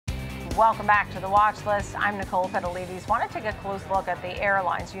Welcome back to the Watch List. I'm Nicole Petalides. Want to take a close look at the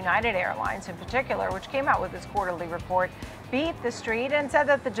airlines, United Airlines in particular, which came out with its quarterly report, beat the street and said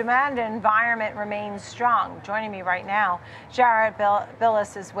that the demand environment remains strong. Joining me right now, Jarrett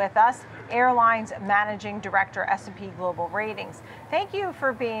Bilous is with us, Airlines Managing Director, S&P Global Ratings. Thank you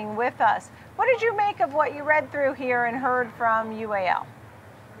for being with us. What did you make of what you read through here and heard from UAL?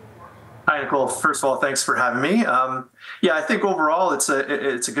 Hi, Nicole. First of all, thanks for having me. Yeah, I think overall it's a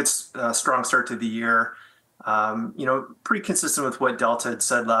good, strong start to the year. Pretty consistent with what Delta had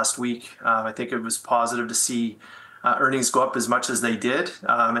said last week. I think it was positive to see earnings go up as much as they did,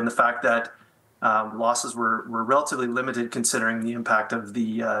 and the fact that losses were relatively limited considering the impact of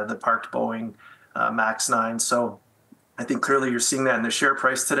the parked Boeing MAX 9. So I think clearly you're seeing that in the share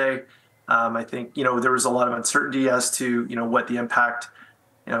price today. I think there was a lot of uncertainty as to what the impact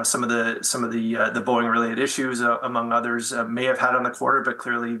some of the Boeing related issues, among others, may have had on the quarter, but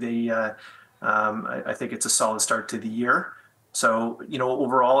clearly I think it's a solid start to the year. So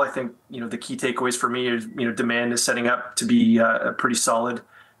overall, I think the key takeaways for me is demand is setting up to be pretty solid,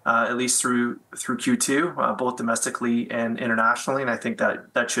 at least through Q2, both domestically and internationally, and I think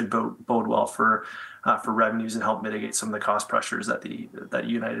that should bode well for revenues and help mitigate some of the cost pressures that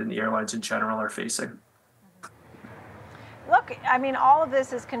United and the airlines in general are facing. Look, I mean, all of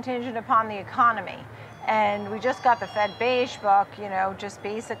this is contingent upon the economy. And we just got the Fed beige book, just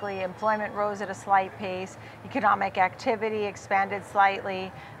basically employment rose at a slight pace, economic activity expanded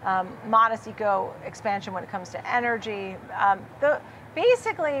slightly, modest eco expansion when it comes to energy.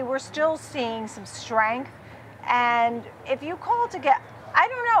 Basically, we're still seeing some strength. And if you call to get, I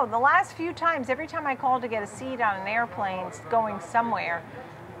don't know, the last few times, every time I called to get a seat on an airplane going somewhere,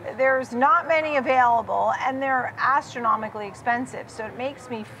 there's not many available and they're astronomically expensive. So it makes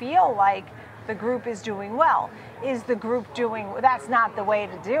me feel like the group is doing well. Is the group doing, that's not the way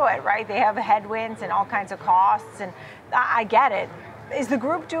to do it, right? They have headwinds and all kinds of costs, and I get it. Is the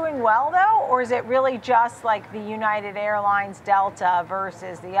group doing well though, or is it really just like the United Airlines, Delta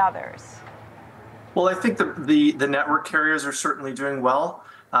versus the others? Well, I think the network carriers are certainly doing well.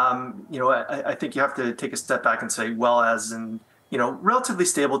 I think you have to take a step back and say, well, as in, relatively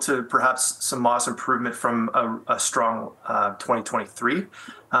stable to perhaps some modest improvement from a strong 2023.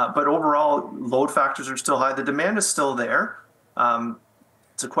 But overall, load factors are still high. The demand is still there.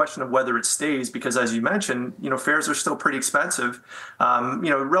 It's a question of whether it stays because, as you mentioned, fares are still pretty expensive.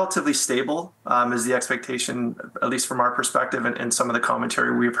 Relatively stable is the expectation, at least from our perspective and some of the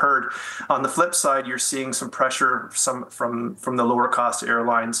commentary we've heard. On the flip side, you're seeing some pressure from the lower cost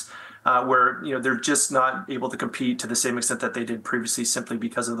airlines. Where they're just not able to compete to the same extent that they did previously, simply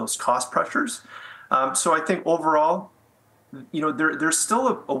because of those cost pressures. So I think overall, there's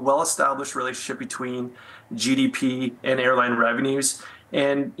still a well-established relationship between GDP and airline revenues,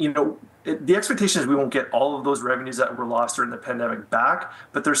 and the expectation is we won't get all of those revenues that were lost during the pandemic back,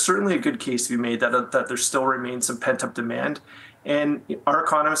 but there's certainly a good case to be made that there still remains some pent-up demand, and our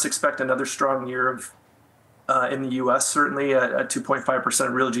economists expect another strong year of. In the U.S., certainly at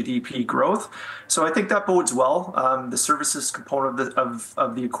 2.5% real GDP growth. So I think that bodes well. The services component of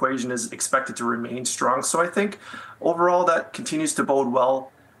the equation is expected to remain strong. So I think overall that continues to bode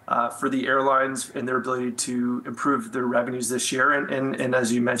well for the airlines and their ability to improve their revenues this year. And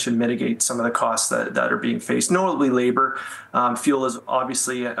as you mentioned, mitigate some of the costs that are being faced, notably labor. Fuel is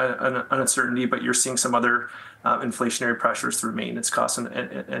obviously an uncertainty, but you're seeing some other inflationary pressures through maintenance costs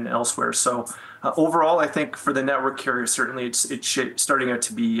and elsewhere. So overall, I think for the network carriers, certainly it's starting out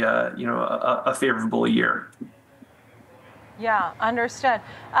to be a favorable year. Yeah, understood.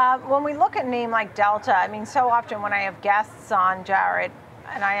 When we look at a name like Delta, I mean, so often when I have guests on, Jarrett,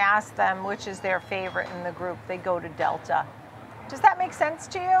 and I ask them which is their favorite in the group, they go to Delta. Does that make sense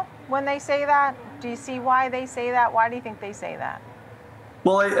to you when they say that? Do you see why they say that? Why do you think they say that?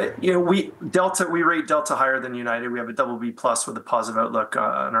 Well, we rate Delta higher than United. We have a BB plus with a positive outlook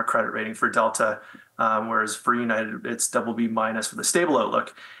on our credit rating for Delta, whereas for United it's BB minus with a stable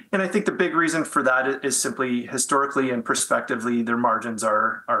outlook. And I think the big reason for that is simply historically and prospectively, their margins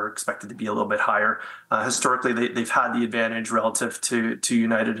are expected to be a little bit higher. Historically, they've had the advantage relative to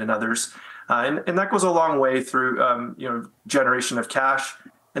United and others, and that goes a long way through generation of cash.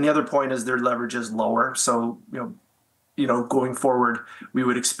 And the other point is their leverage is lower, so going forward, we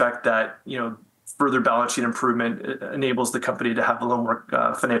would expect that, further balance sheet improvement enables the company to have a little more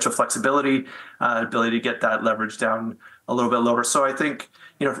financial flexibility, ability to get that leverage down a little bit lower. So I think,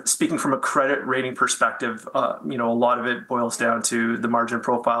 speaking from a credit rating perspective, a lot of it boils down to the margin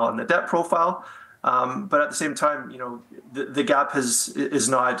profile and the debt profile. But at the same time, the gap is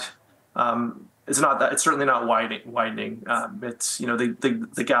not it's certainly not widening. It's,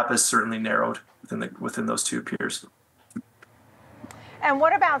 the gap has certainly narrowed within those two peers. And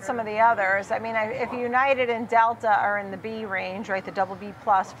what about some of the others? I mean, if United and Delta are in the B range, right, the double B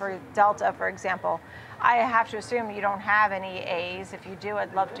plus for Delta, for example, I have to assume you don't have any A's. If you do,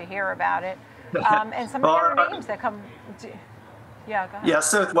 I'd love to hear about it. And some of the other names that come. Yeah, go ahead. Yeah,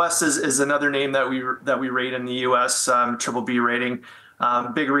 Southwest is another name that we rate in the U.S. Triple B rating.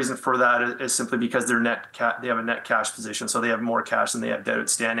 Big reason for that is simply because they have a net cash position, so they have more cash than they have debt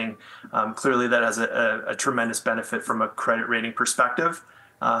outstanding. Clearly, that has a tremendous benefit from a credit rating perspective.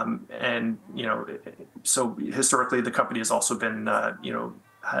 And so historically, the company has also been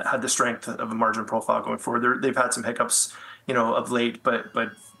had the strength of a margin profile going forward. They've had some hiccups, of late, but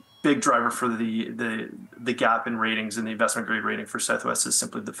big driver for the gap in ratings and the investment grade rating for Southwest is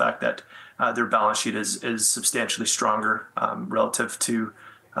simply the fact that their balance sheet is substantially stronger relative to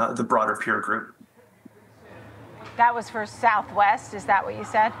the broader peer group. That was for Southwest, is that what you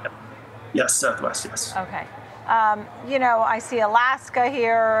said? Yes, Southwest, yes. Okay. I see Alaska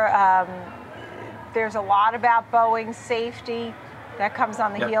here. There's a lot about Boeing safety that comes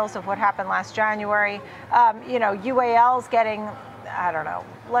on the heels of what happened last January. UAL's getting, I don't know,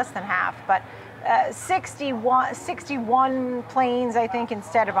 less than half, but 61 planes, I think,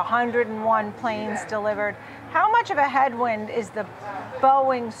 instead of 101 planes delivered. How much of a headwind is the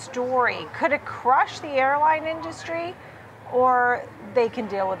Boeing story? Could it crush the airline industry, or they can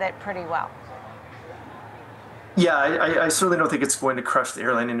deal with it pretty well? Yeah, I certainly don't think it's going to crush the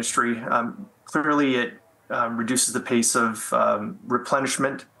airline industry. Clearly, it reduces the pace of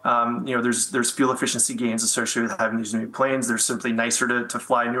replenishment. There's fuel efficiency gains associated with having these new planes. They're simply nicer to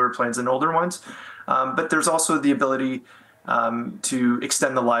fly newer planes than older ones. But there's also the ability to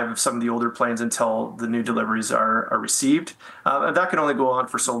extend the life of some of the older planes until the new deliveries are received. And that can only go on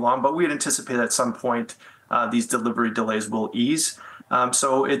for so long, but we'd anticipate at some point these delivery delays will ease.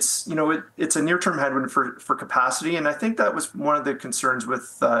 So it's a near-term headwind for capacity, and I think that was one of the concerns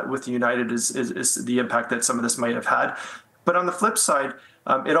with United is the impact that some of this might have had. But on the flip side,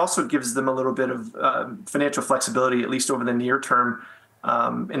 it also gives them a little bit of financial flexibility, at least over the near term.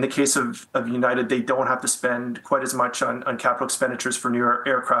 In the case of United, they don't have to spend quite as much on capital expenditures for new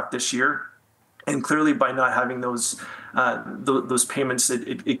aircraft this year. And clearly, by not having those payments,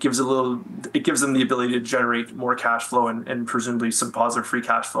 it gives them the ability to generate more cash flow and presumably some positive free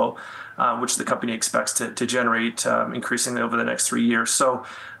cash flow, which the company expects to generate increasingly over the next 3 years. So,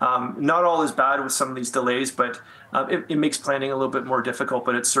 not all is bad with some of these delays, but it makes planning a little bit more difficult.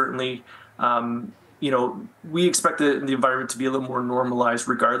 But it's certainly, we expect the environment to be a little more normalized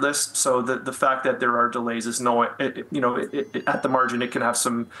regardless. So the fact that there are delays is at the margin, it can have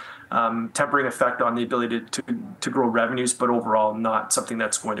some tempering effect on the ability to grow revenues, but overall not something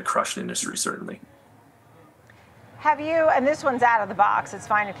that's going to crush the industry, certainly. Have you, and this one's out of the box, it's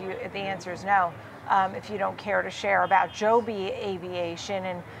fine if the answer is no, if you don't care to share, about Joby Aviation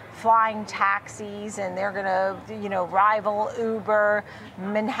and flying taxis, and they're going to, rival Uber,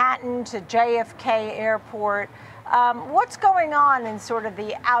 Manhattan to JFK Airport. What's going on in sort of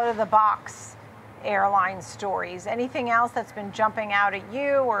the out-of-the-box airline stories? Anything else that's been jumping out at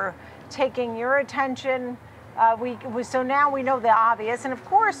you or taking your attention? So now we know the obvious, and of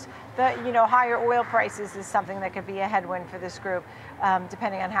course, the higher oil prices is something that could be a headwind for this group,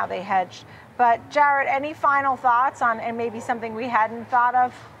 depending on how they hedged. But Jarrett, any final thoughts on, and maybe something we hadn't thought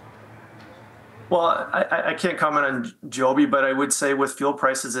of? Well, I can't comment on Joby, but I would say with fuel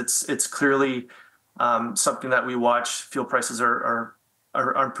prices, it's clearly something that we watch. Fuel prices are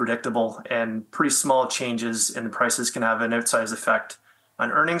unpredictable, and pretty small changes in the prices can have an outsized effect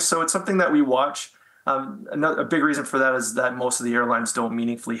on earnings. So it's something that we watch. A big reason for that is that most of the airlines don't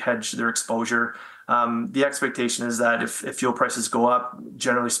meaningfully hedge their exposure. The expectation is that if fuel prices go up,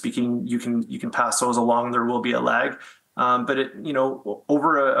 generally speaking, you can pass those along. There will be a lag. But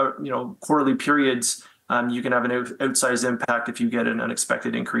over quarterly periods, you can have an outsized impact if you get an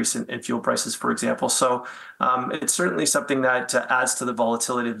unexpected increase in fuel prices, for example. So it's certainly something that adds to the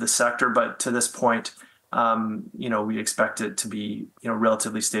volatility of the sector. But to this point, we expect it to be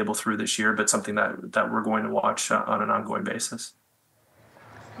relatively stable through this year, but something that we're going to watch on an ongoing basis.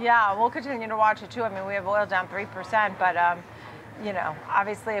 Yeah, we'll continue to watch it too. I mean, we have oil down 3%, but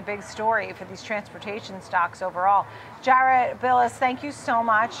obviously a big story for these transportation stocks overall. Jarrett Bilous, thank you so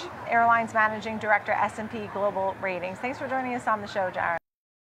much. Airlines Managing Director, S&P Global Ratings. Thanks for joining us on the show, Jarrett.